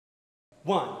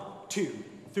1, 2,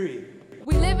 3.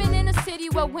 We living in a city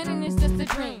where winning is just a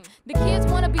dream. The kids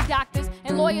want to be doctors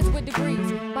and lawyers with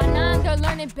degrees. By 9, they're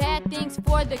learning bad things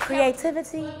for the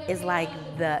creativity is like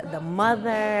the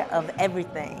mother of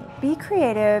everything. Be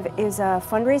Creative is a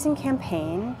fundraising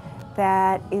campaign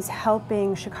that is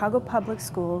helping Chicago Public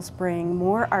Schools bring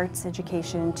more arts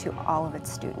education to all of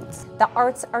its students. The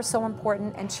arts are so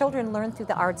important, and children learn through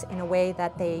the arts in a way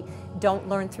that they don't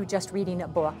learn through just reading a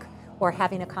book or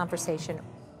having a conversation.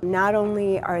 Not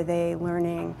only are they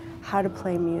learning how to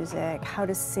play music, how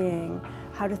to sing,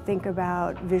 how to think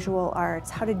about visual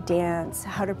arts, how to dance,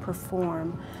 how to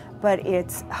perform, but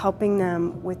it's helping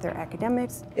them with their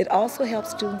academics. It also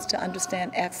helps students to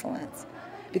understand excellence,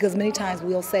 because many times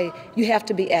we'll say, you have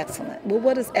to be excellent. Well,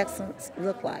 what does excellence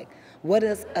look like? What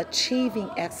does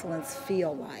achieving excellence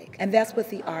feel like? And that's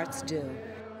what the arts do.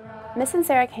 Miss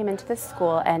Sarah came into the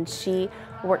school and she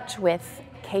worked with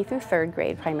K through 3rd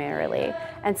grade primarily.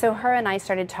 And so her and I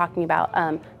started talking about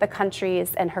the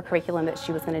countries and her curriculum that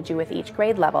she was going to do with each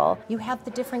grade level. You have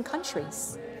the different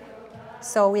countries.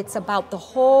 So it's about the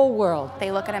whole world.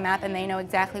 They look at a map and they know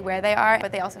exactly where they are,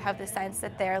 but they also have the sense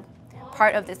that they're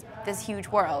part of this huge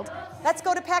world. Let's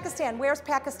go to Pakistan. Where's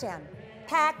Pakistan?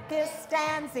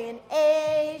 Pakistan's in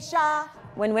Asia.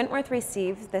 When Wentworth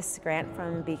received this grant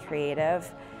from Be Creative,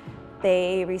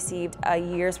 they received a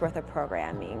year's worth of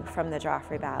programming from the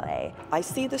Joffrey Ballet. I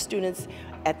see the students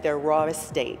at their rawest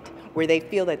state, where they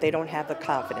feel that they don't have the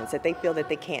confidence, that they feel that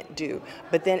they can't do.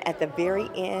 But then at the very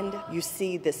end, you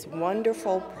see this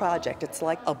wonderful project. It's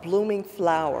like a blooming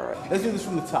flower. Let's do this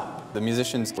from the top. The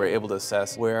musicians were able to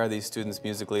assess where are these students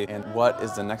musically and what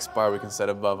is the next bar we can set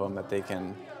above them that they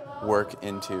can work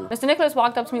into. Mr. Nicholas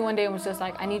walked up to me one day and was just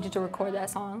like, I need you to record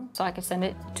that song so I can send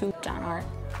it to John Hart,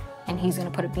 and he's gonna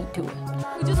put a beat to it.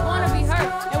 We just wanna be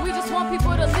heard, and we just want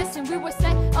people to listen. We were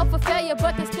set up for failure,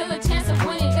 but there's still a chance of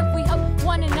winning. If we help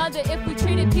one another, if we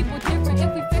treated people different,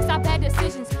 if we fix our bad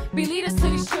decisions, be leaders to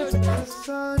these children.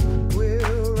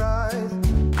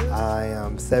 I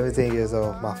am 17 years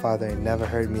old. My father ain't never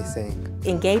heard me sing.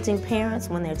 Engaging parents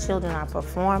when their children are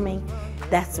performing,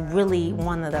 that's really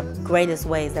one of the greatest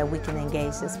ways that we can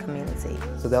engage this community.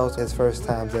 So that was his first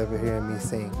times ever hearing me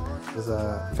sing. It was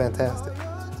fantastic.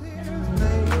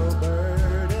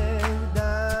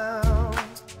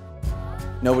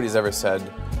 Nobody's ever said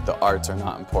the arts are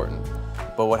not important,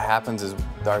 but what happens is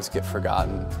the arts get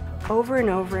forgotten. Over and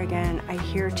over again, I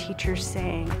hear teachers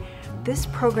saying, this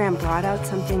program brought out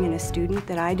something in a student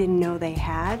that I didn't know they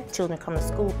had. Children come to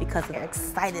school because they're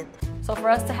excited. So for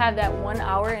us to have that 1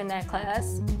 hour in that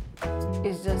class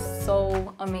is just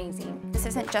so amazing. This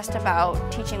isn't just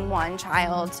about teaching one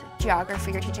child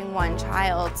geography or teaching one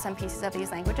child some pieces of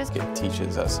these languages. It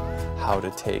teaches us how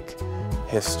to take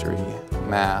history,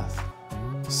 math,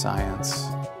 science,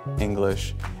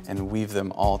 English, and weave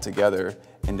them all together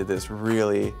into this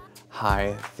really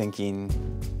high-thinking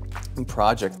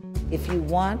project. If you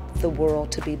want the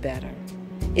world to be better,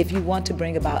 if you want to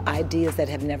bring about ideas that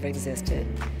have never existed,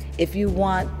 if you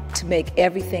want to make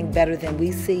everything better than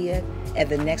we see it and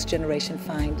the next generation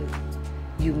find it,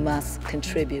 you must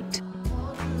contribute.